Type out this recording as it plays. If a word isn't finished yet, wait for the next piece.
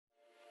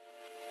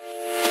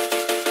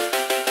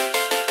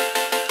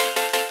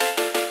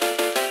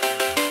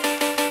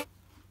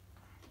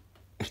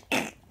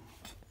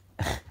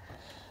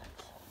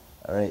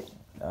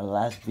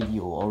last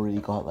video already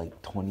got like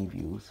 20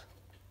 views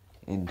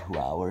in 2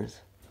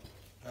 hours.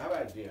 I have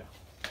an idea.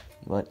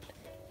 What?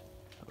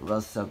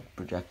 Russ a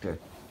projector.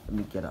 Let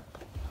me get up.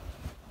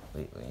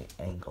 Wait,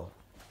 angle.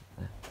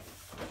 Get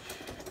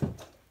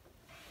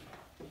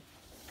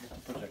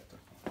the projector.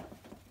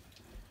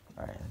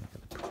 Alright, let me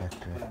get the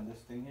projector. Put on this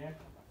thing here.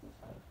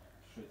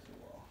 Straight to the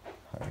wall.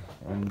 Alright,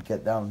 let me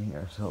get down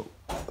here, so...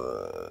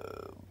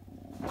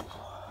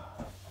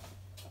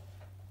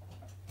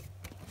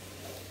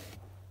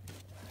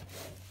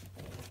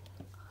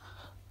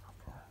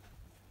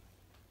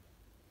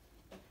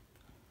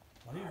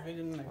 Why are you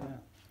hiding like that?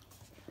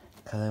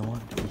 Because I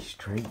want to be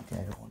straight, I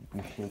don't want to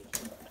be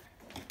shaky.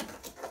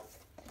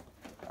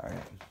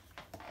 Alright.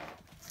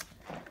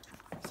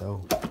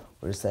 So,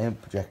 we're saying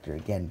projector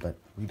again, but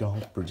we don't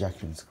have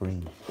projection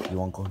screen. You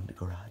won't go in the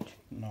garage.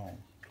 No,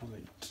 too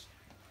late.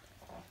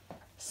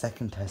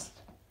 Second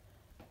test.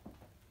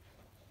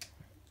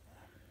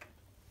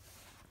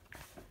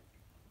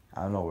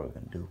 I don't know what we're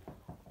gonna do.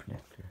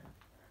 Projector.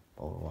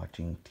 But we're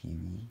watching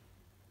TV.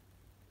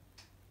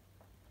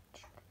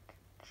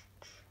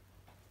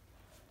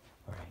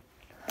 Alright.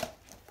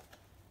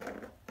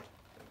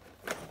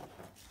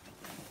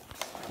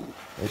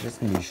 It's just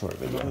gonna be a short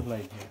video. What is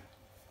light here?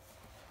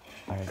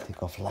 Alright,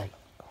 take off light.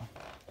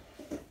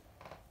 It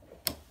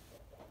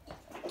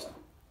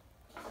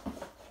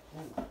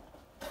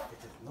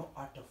is no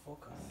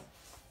autofocus.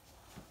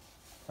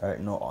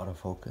 Alright, no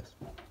autofocus.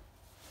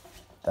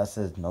 That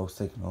says no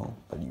signal,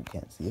 but you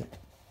can't see it.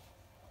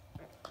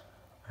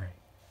 Alright.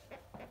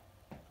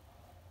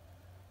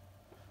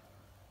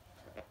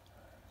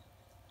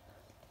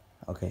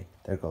 Okay,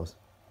 there it goes.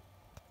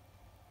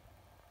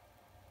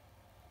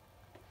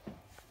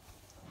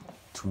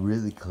 It's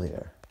really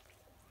clear.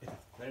 It is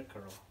clear,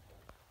 girl.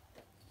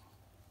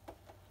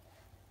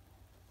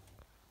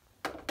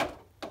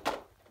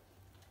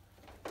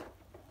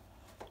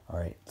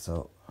 Alright,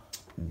 so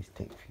let me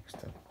take a few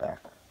steps back.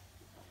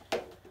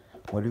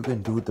 What are you gonna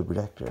do with the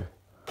projector?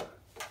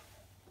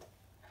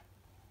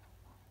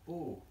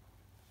 Ooh,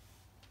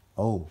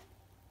 Oh,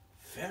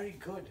 very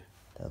good.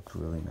 that looks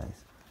really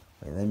nice.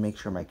 Wait, let me make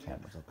sure my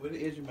camera's up. Where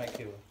is your mic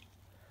cable?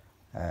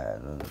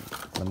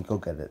 Let me go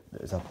get it.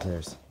 It's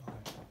upstairs. Okay.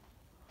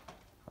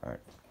 Alright.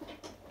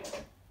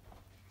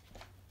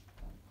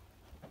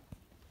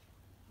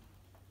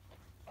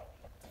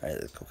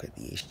 Alright, let's go get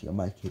the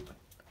HDMI cable.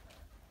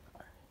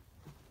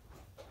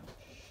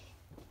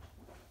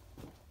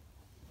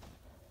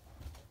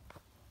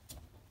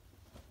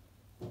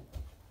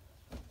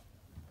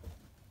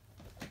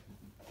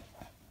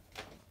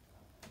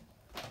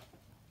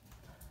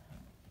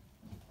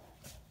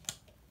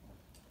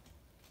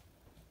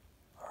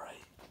 Alright.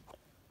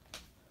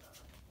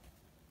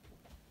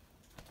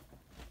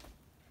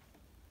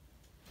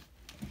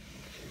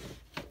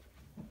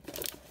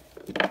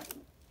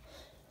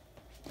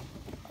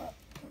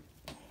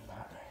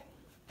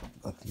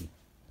 Got the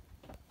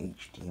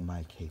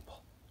HDMI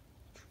cable.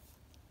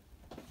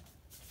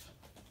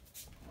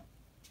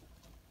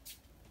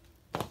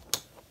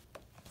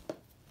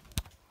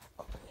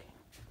 Okay.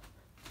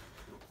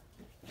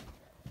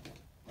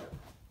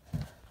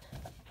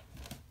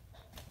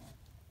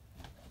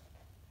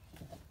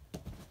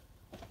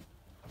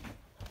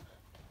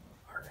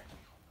 Alright.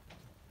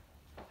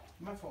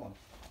 My phone.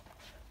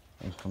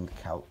 It's from the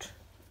couch.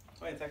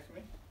 Somebody text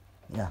me?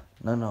 Yeah,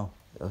 no.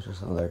 It was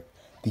just an alert.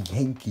 The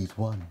Yankees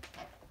won.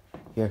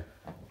 Here.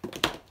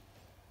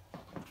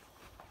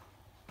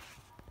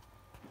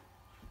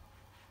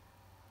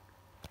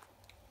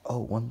 Oh,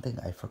 one thing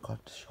I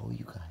forgot to show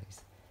you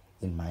guys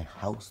in my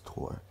house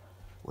tour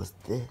was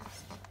this.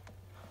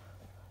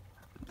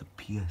 The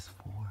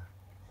PS4.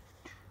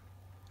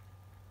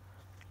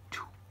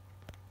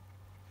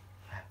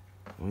 Yeah.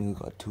 We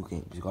got 2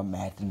 games. We got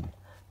Madden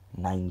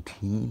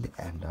 19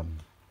 and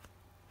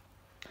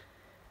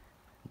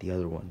the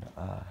other one,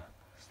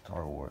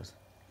 Star Wars.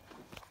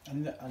 I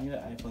need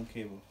an iPhone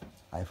cable.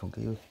 iPhone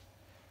cable?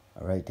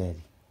 Alright,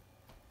 Daddy.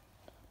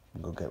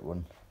 Go get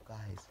one.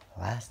 Guys,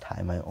 last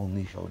time I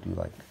only showed you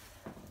like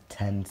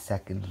 10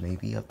 seconds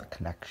maybe of the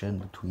connection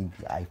between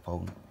the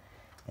iPhone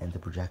and the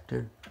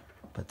projector.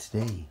 But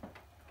today,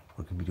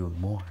 we're going to be doing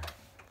more.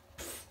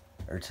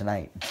 Or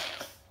tonight.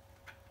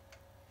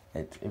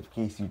 In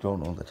case you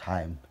don't know the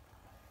time.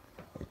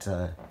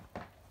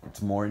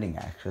 It's morning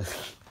actually.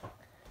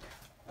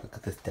 Look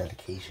at this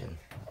dedication.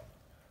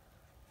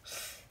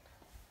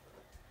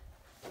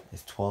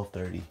 It's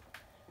 12:30.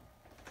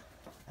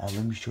 And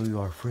let me show you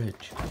our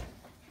fridge.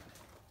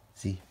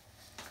 See?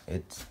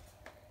 It's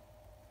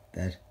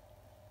that.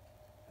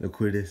 Look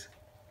who it is.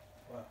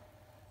 What?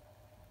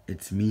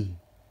 It's me.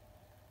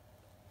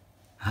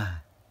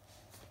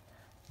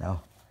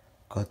 Now,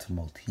 got some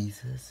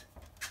Maltesers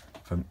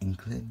from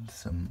England,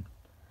 some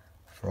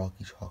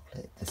froggy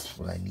chocolate. This is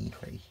what I need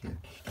right here.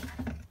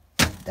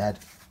 Dad,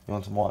 you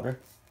want some water?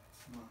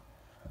 No.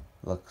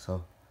 Look,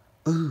 so.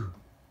 Ooh!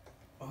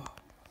 Oh.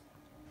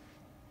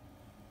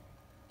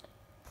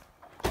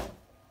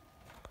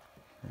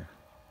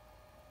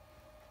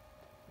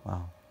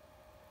 Wow.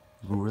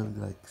 You can really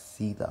like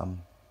see the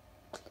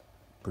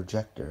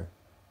projector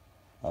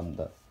on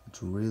the.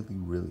 It's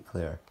really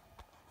clear.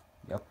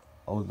 Yep.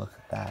 Oh, look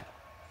at that.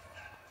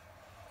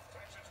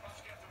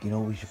 You know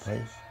what we should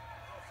play?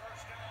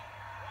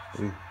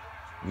 Ooh,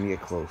 let me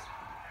get close.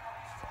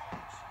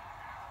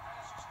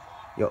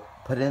 Yo,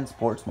 put it in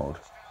sports mode.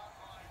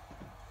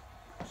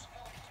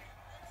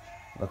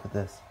 Look at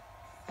this.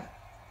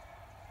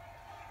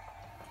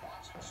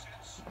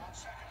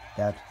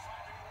 Dad,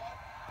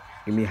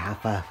 give me a high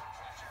five.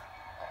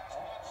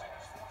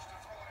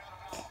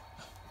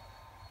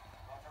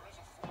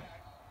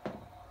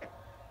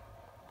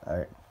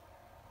 Alright.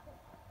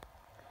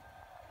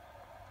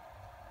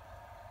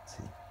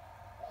 See.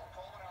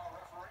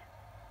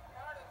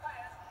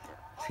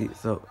 See,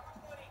 so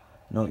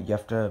no, you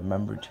have to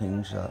remember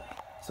change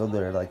so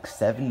there are like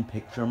 7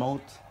 picture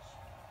modes.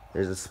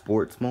 There's a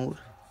sports mode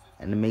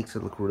and it makes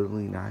it look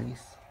really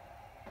nice.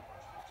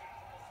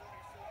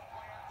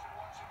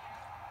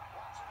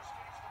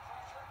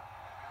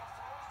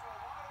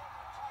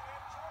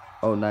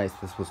 Oh nice,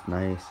 this was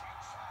nice.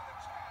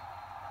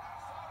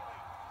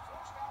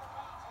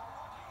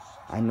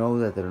 I know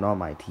that they're not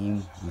my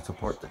team. We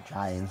support the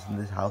Giants in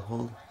this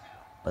household,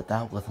 but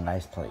that was a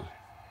nice play.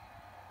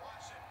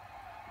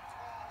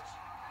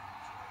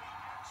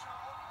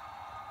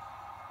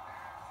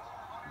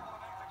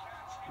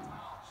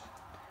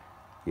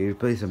 You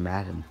play some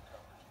Madden.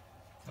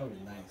 That would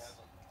be nice.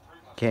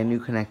 Can you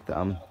connect the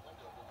I'll do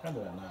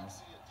that now.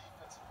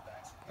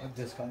 I'll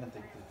disconnect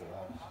it to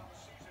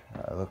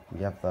the house. look,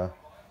 we have the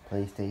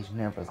PlayStation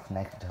here, but it's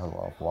connected to a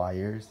lot of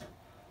wires.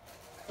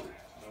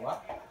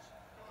 What?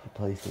 The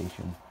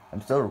PlayStation.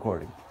 I'm still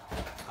recording.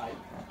 Hi.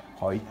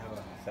 Hi. Have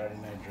a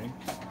Saturday night drink.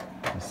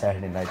 A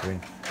Saturday night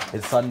drink.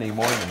 It's Sunday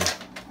morning.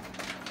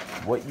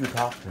 What you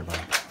talking about?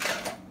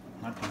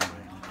 Nothing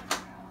right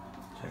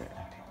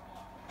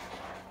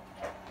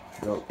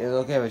Yo, is it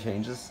okay if I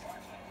change this?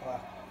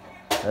 What?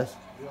 This?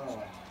 You don't know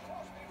what?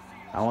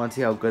 I want to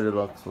see how good it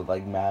looks with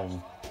like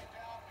Madden.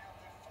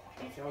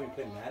 Can you see how we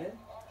play Madden?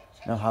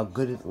 No, how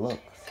good it looks.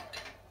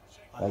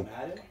 On Like-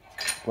 Madden?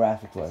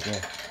 Graphic wise, yeah.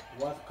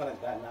 You want to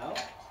connect that now?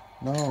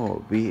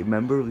 No,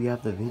 remember we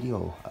have the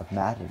video of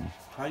Madden.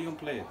 How you gonna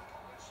play it?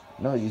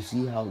 No, you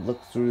see how it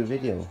looks through the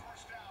video.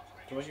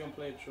 So what you gonna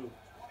play it through?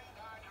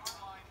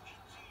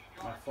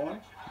 My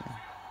phone?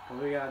 What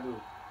do we gotta do?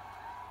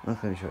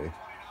 Let me show you.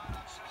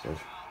 So,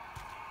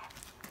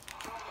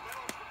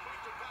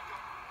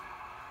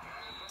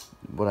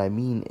 what I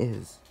mean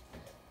is,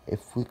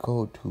 if we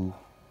go to,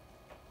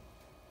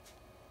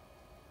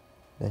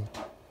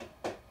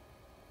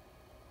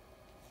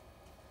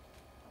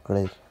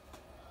 great,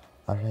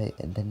 alright,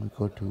 and then we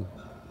go to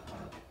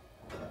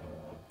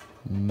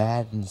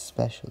Madden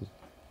Special.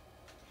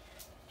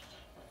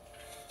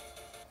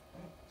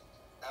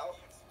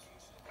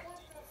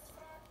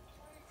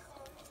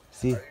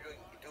 See,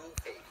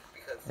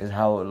 is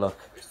how it look.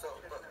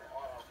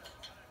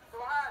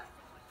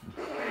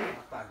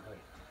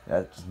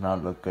 That does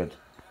not look good.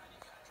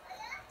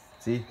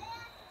 See?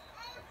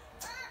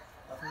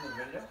 That's from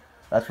the video?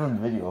 That's from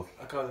the video.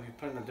 Because you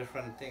put in a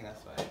different thing,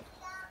 that's why.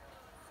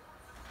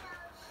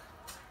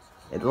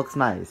 It looks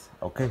nice,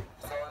 okay?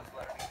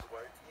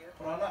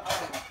 Well, I'm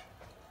not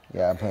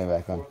Yeah, I'm putting it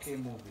back on. 4K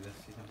movie, let's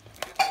see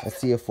something. Let's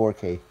see a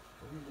 4K.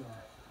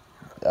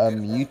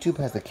 YouTube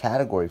has a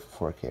category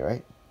for 4K,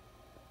 right?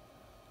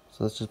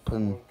 So let's just put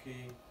in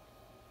 4K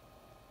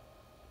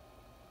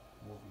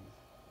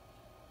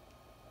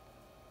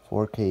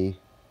movies. 4K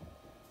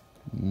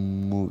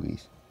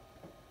movies.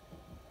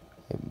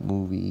 Okay,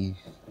 movies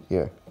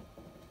here.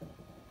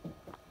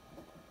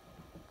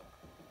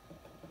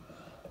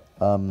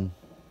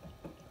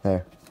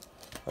 There.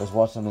 Let's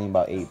watch something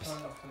about apes.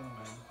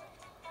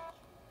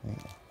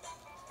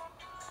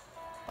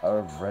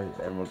 Alright,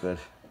 and we're good.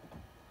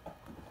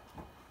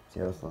 See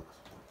how this looks.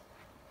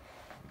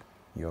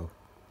 Yo.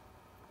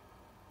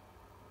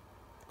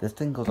 This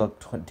thing goes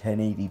up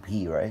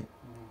 1080p, right?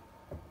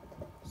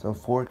 So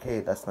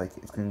 4K, that's like,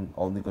 it's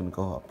only gonna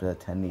go up to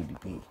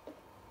 1080p.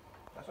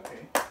 That's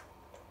okay.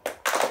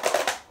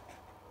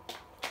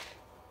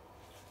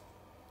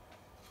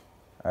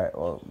 Alright,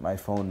 well, my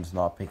phone's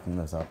not picking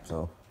this up,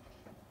 so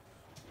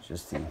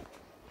just see.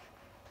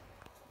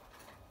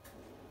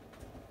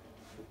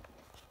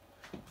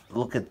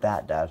 Look at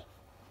that, Dad.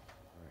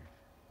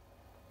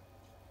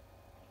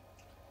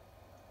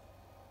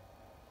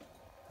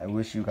 I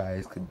wish you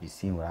guys could be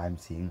seeing what I'm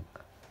seeing.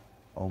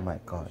 Oh my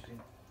god.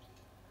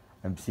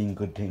 I'm seeing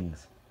good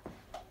things.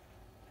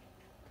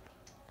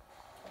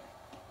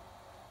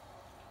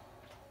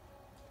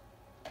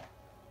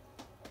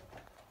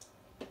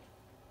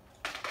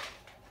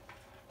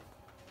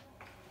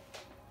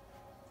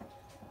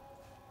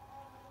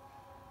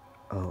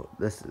 Oh,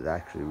 this is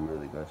actually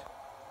really good.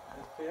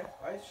 It's clear?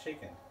 Why is it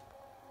shaking?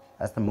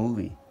 That's the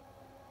movie.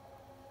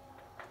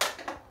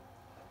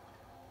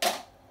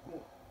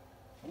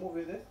 What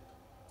movie is this?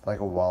 It's like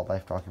a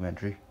wildlife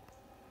documentary.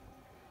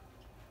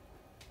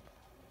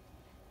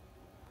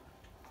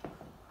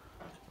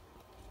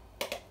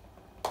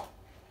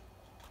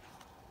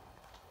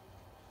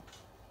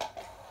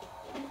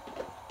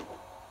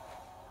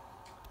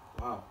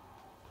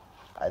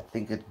 I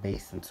think it's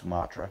based in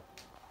Sumatra.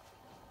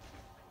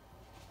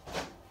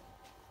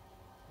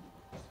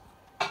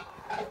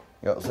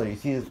 Yo, so you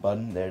see this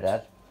button there,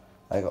 Dad?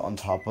 Like on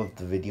top of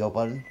the video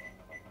button?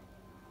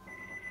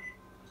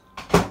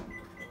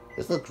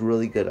 This looks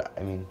really good.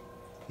 I mean,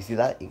 you see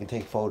that? You can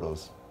take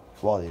photos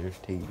while you're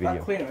taking video.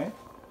 Not clear, right?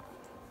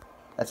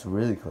 That's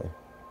really clear.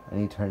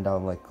 And you turn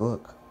down like,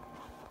 look.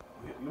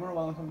 You want to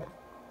want something?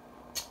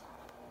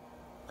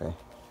 Okay.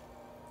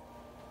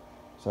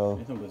 So.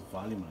 Ito with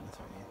volume on it.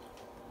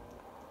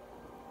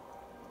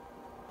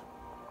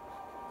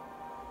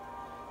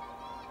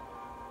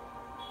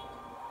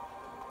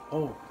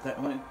 Oh, that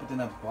one put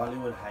in a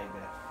Bollywood high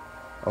def.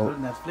 Oh. Go to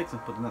Netflix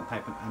and put in that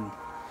type in and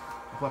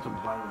watch a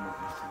Bollywood movie.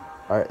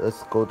 Alright,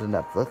 let's go to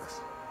Netflix.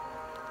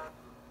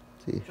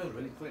 See. It shows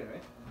really clear,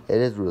 right?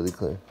 It is really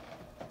clear.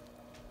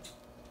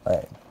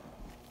 Alright.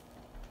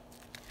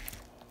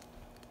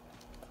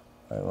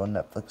 Alright, we're on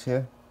Netflix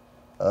here.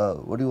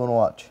 What do you want to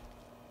watch?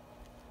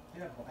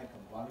 Yeah, like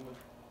a Bollywood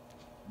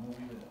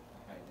movie with a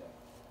high def.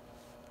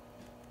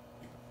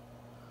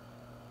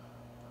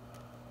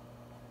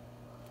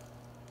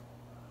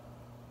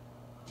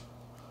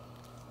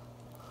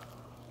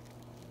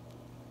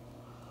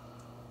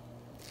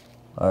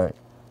 Alright,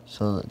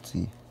 so let's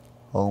see.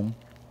 Home.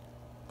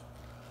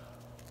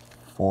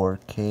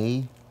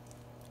 4K.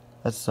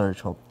 Let's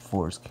search up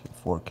 4K.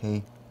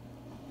 Okay.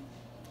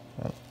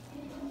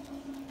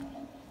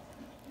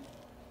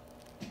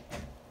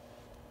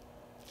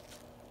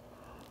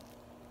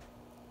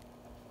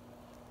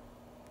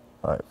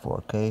 Alright,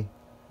 4K.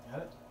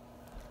 Got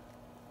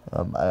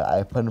it?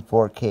 I put in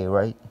 4K,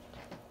 right?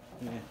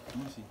 Yeah, let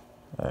me see.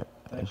 Alright.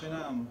 Type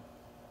in,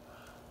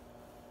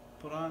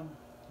 put on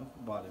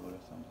Bollywood or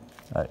something.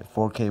 Alright,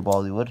 4K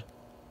Bollywood.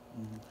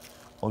 Mm-hmm.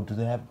 Oh, do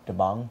they have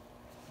Dabang?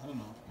 I don't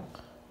know.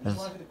 I Yes. just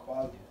want to see the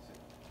quality.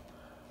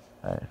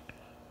 Alright.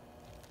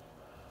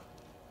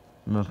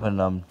 I'm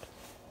gonna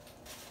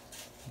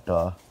put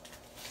duh.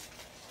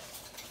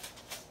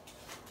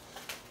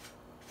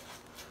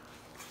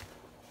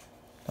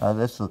 Oh,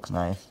 this looks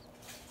nice.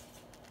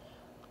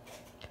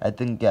 I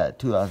think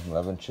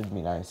 2011 should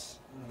be nice.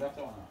 That's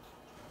the one.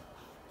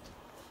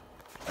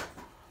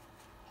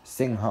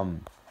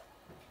 Singham.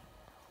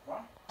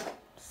 What?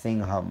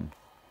 Singham.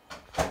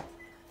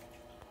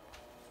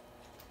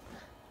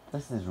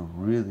 This is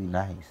really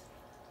nice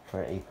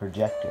for a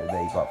projector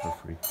that you got for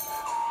free.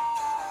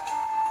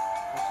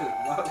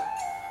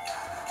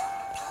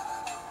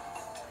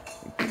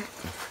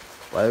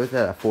 Why was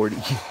that at 40?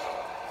 Why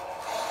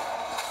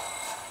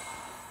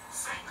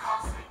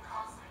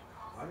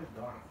is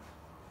dark?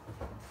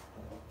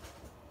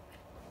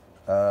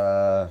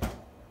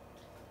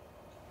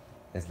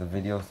 Is the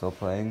video still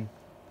playing?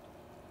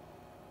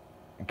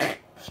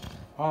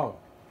 Oh.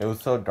 It was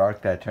so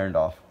dark that I turned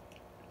off.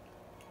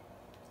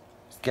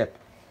 Skip.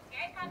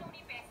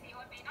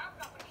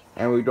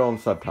 And we don't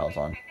have subtitles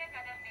on.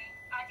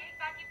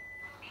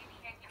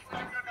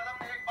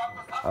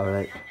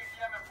 Alright.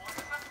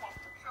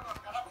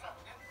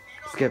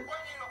 Skip.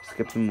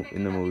 Skip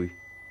in the movie.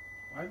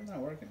 Why is it not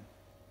working?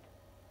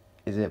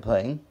 Is it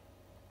playing?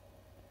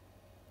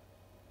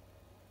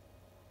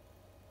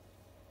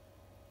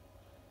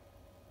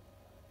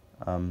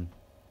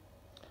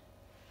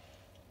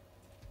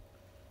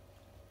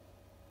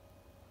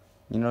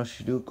 You know,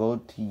 should you go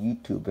to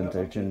YouTube and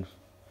search in...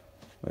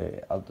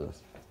 Wait, I'll do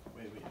this.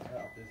 Wait,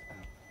 I'll this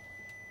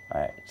now.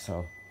 Alright,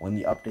 so when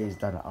the update is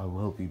done, I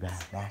will be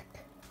back.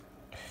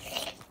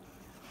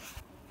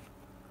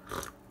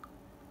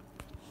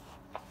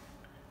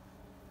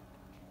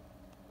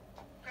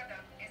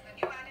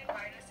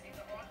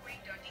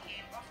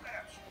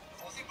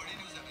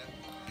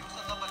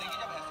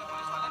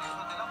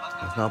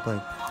 It's not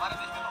playing.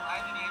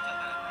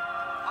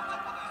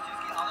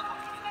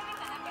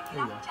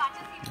 There you go.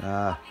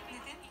 Ah,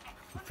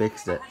 you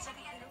fixed it.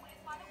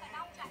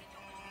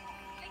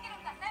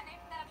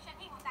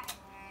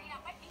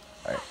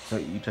 Alright, so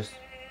you just...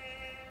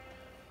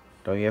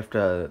 Don't you have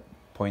to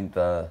point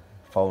the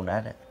phone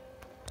at it?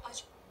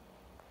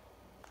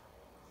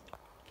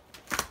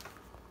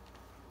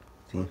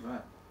 See? What's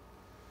that?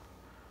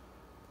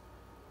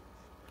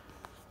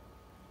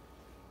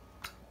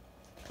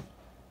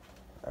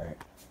 Alright.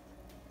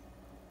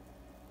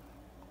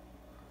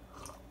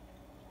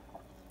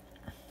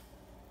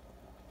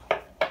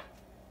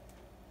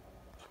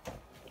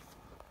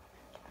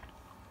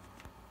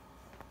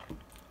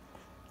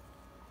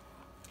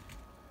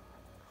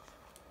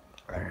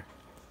 Alright.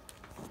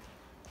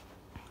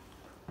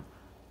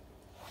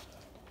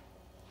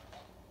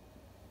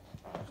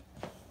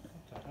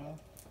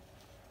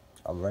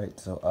 Alright,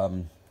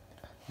 so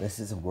this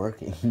isn't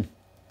working.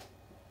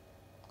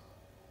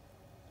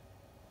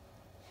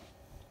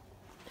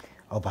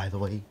 Oh, by the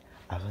way,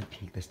 I would like to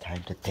take this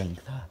time to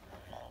thank the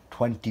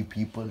 20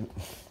 people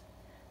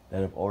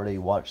that have already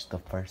watched the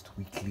first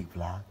weekly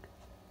vlog.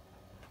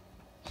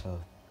 So,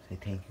 say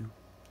thank you.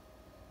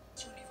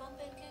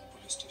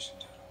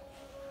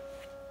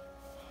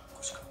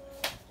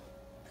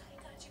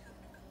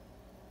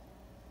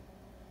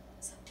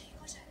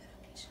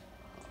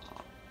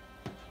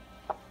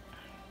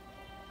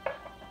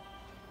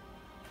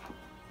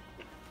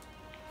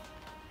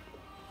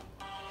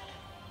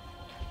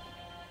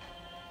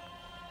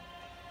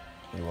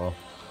 cable.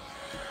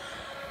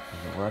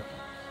 Does it work?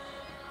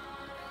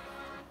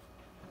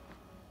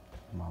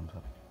 Mom's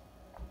up.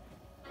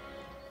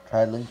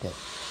 Try link it.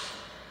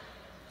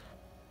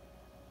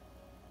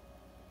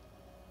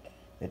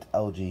 It's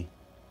LG.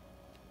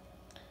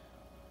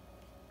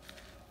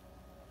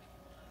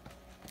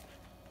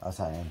 I'll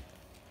sign in.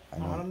 I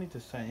don't need to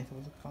sign anything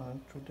with the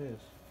con through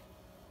this.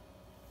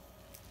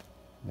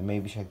 Then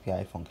maybe check the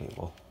iPhone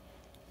cable.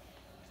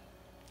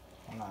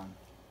 Hold on.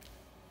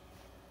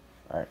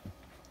 Alright.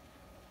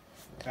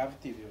 I have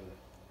a TV over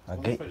there.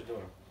 Okay. Open the fridge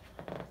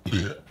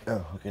door.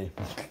 Oh, okay.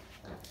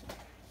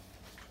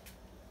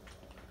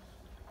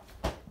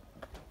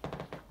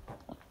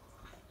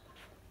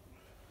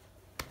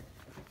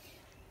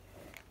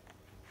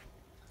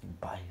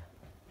 Bye.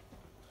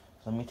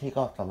 So let me take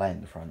off the light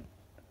in the front.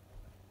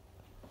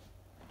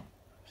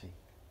 See.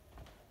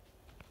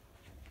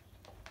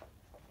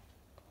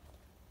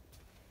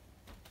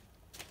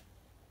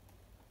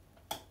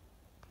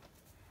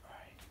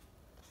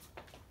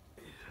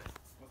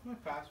 What's my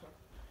password?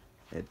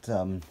 It's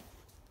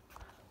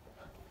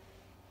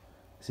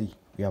see,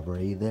 we have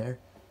Ray there.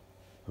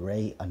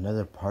 Ray,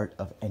 another part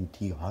of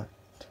NT Heart.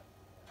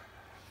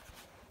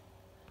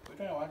 We're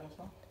trying to watch this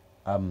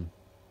one?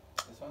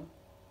 This one?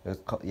 It's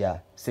called, yeah,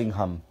 Sing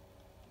Hum.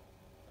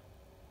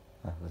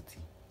 Let's see.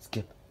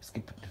 Skip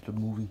into the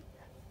movie.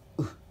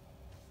 Ooh.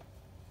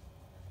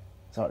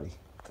 Sorry,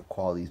 the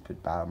quality's a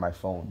bit bad on my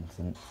phone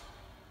since.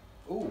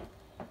 Ooh.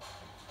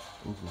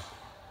 Ooh.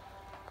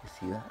 You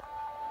see that?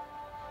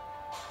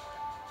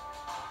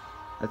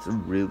 That's a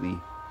really.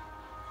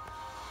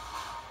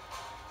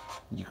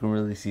 You can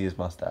really see his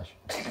mustache.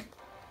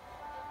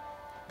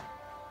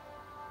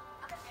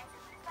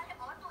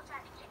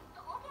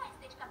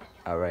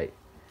 Alright.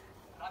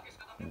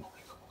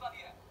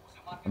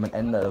 I'm gonna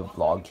end the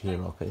vlog here,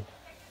 okay?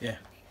 Yeah.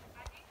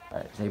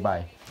 Alright, say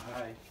bye.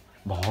 Bye.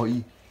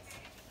 Bye.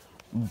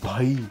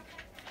 Bye.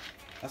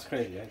 That's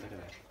crazy, right? Look at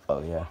that.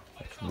 Oh yeah,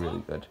 that's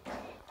really good.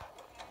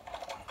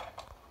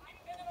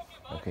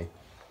 Okay.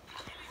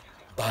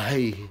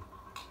 Bye.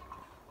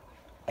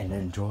 And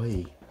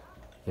enjoy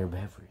your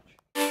beverage.